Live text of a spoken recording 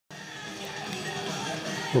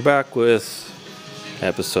We're back with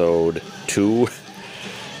episode 2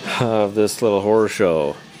 of this little horror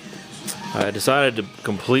show. I decided to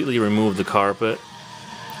completely remove the carpet.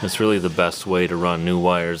 It's really the best way to run new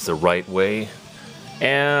wires the right way.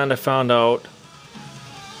 And I found out,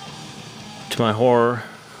 to my horror,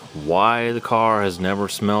 why the car has never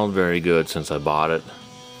smelled very good since I bought it.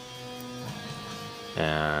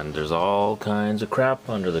 And there's all kinds of crap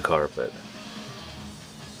under the carpet.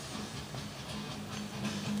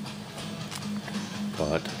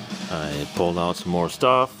 But I pulled out some more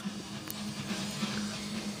stuff,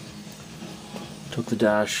 took the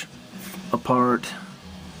dash apart,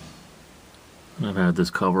 and I've had this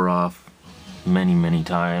cover off many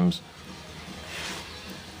times.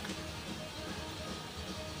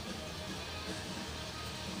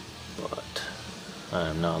 But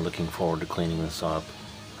I'm not looking forward to cleaning this up.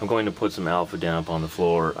 I'm going to put some alpha damp on the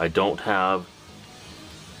floor. I don't have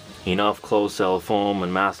enough closed cell foam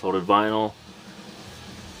and mass loaded vinyl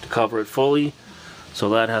to cover it fully, so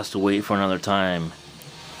that has to wait for another time.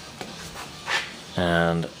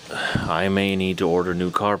 And I may need to order new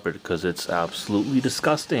carpet because it's absolutely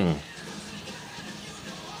disgusting.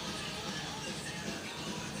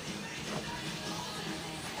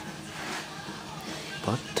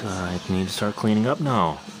 But I need to start cleaning up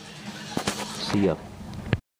now. See ya.